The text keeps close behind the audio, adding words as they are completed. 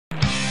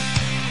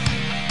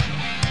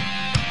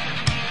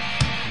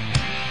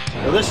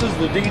Now this is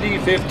the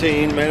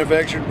DD15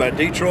 manufactured by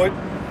Detroit.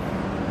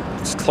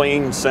 It's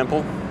clean,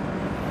 simple.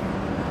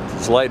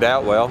 It's laid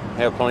out well.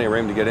 Have plenty of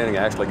room to get in and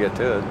actually get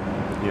to it.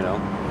 You know,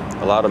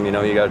 a lot of them, you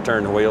know, you got to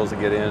turn the wheels to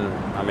get in.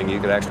 I mean, you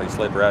could actually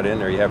slip right in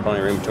there. You have plenty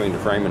of room between the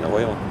frame and the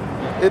wheel.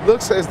 It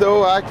looks as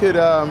though I could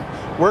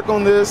work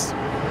on this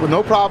with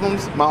no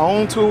problems, my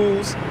own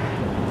tools.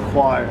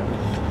 Quiet,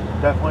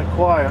 definitely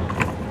quiet.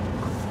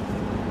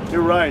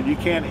 You're right, you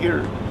can't hear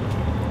it.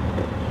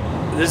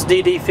 This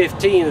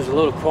DD15 is a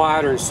little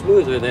quieter and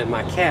smoother than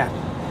my Cat.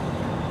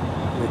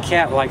 The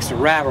Cat likes to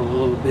rattle a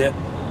little bit.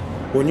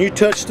 When you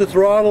touch the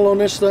throttle on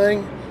this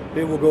thing,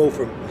 it will go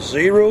from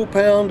 0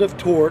 pound of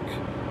torque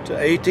to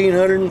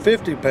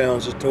 1,850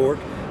 pounds of torque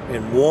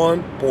in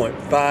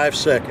 1.5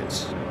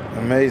 seconds.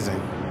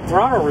 Amazing.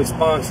 Throttle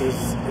response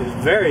is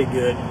very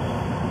good.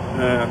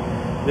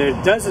 There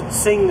doesn't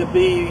seem to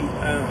be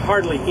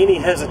hardly any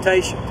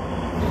hesitation.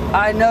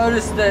 I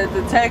noticed that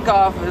the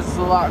takeoff is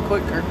a lot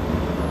quicker.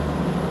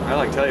 I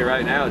like to tell you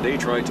right now,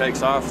 Detroit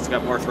takes off. It's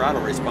got more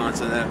throttle response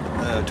than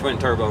that twin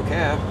turbo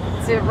cab.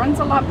 So it runs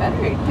a lot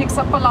better. It picks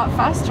up a lot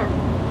faster.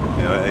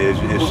 You know,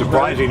 it's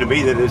surprising to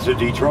me that it's a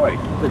Detroit.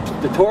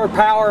 The torque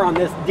power on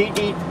this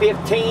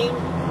DD15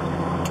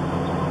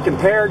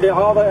 compared to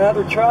all the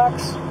other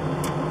trucks,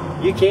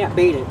 you can't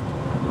beat it.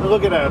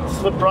 Look at that,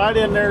 slipped right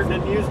in there,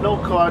 didn't use no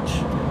clutch.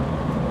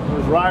 It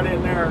was right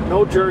in there,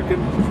 no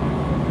jerking.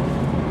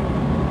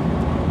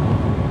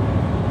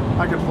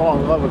 I could fall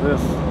in love with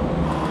this.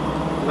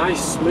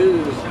 Nice,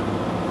 smooth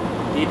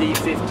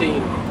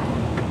DD15.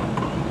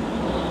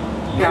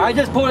 Yeah, I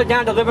just pulled it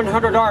down to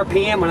 1100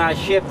 RPM when I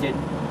shifted.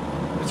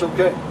 It's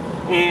okay.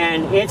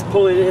 And it's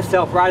pulling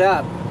itself right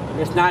up.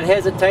 It's not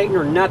hesitating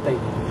or nothing.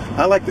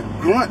 I like the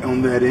grunt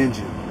on that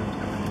engine.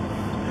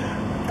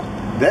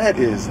 That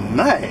is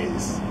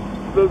nice.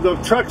 The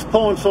truck's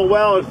pulling so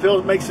well,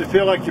 it makes it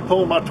feel like you're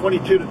pulling about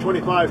 22 to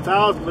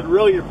 25,000, but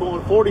really you're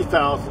pulling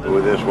 40,000.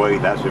 With this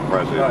weight, that's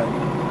impressive.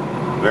 Right.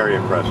 Very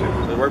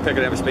impressive. We're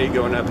picking up speed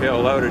going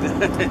uphill loaded.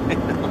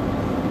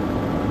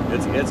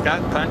 It's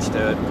got punch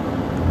to it.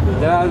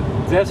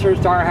 This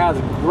Star has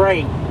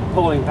great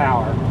pulling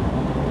power.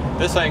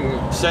 This thing,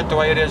 set the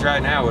way it is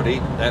right now, would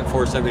eat that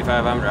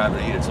 475 I'm driving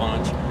to eat its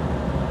lunch.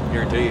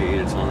 Guarantee you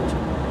eat its lunch.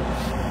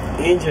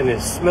 The engine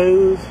is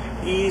smooth,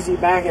 easy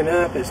backing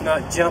up, it's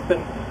not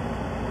jumping.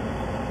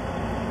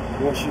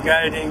 Once you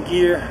got it in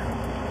gear,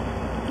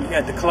 you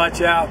got the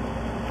clutch out,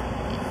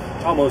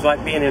 it's almost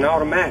like being in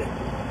automatic.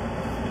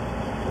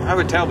 I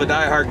would tell the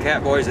die-hard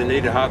cat boys they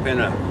need to hop in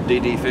a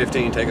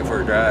DD15, take it for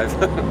a drive.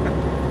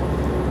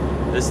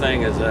 This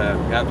thing has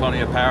got plenty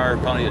of power,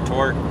 plenty of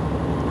torque.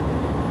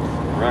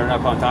 Running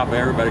up on top of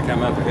everybody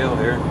coming up the hill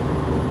here.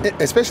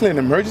 Especially in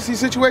an emergency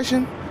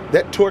situation,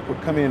 that torque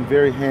would come in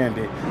very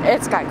handy.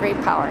 It's got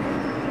great power.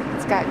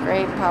 It's got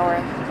great power.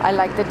 I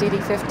like the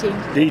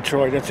DD15.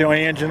 Detroit, that's the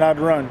only engine I'd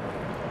run.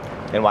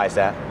 And why is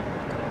that?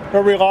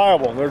 They're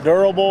reliable, they're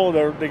durable,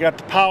 they got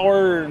the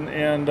power,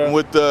 and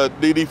with the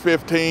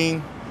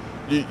DD15,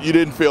 you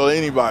didn't feel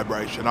any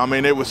vibration. I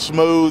mean, it was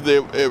smooth,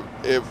 it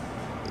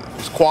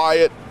was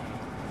quiet,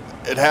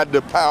 it had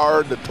the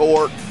power, the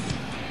torque.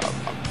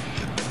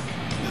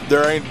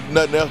 There ain't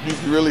nothing else you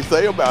can really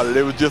say about it.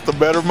 It was just a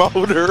better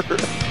motor.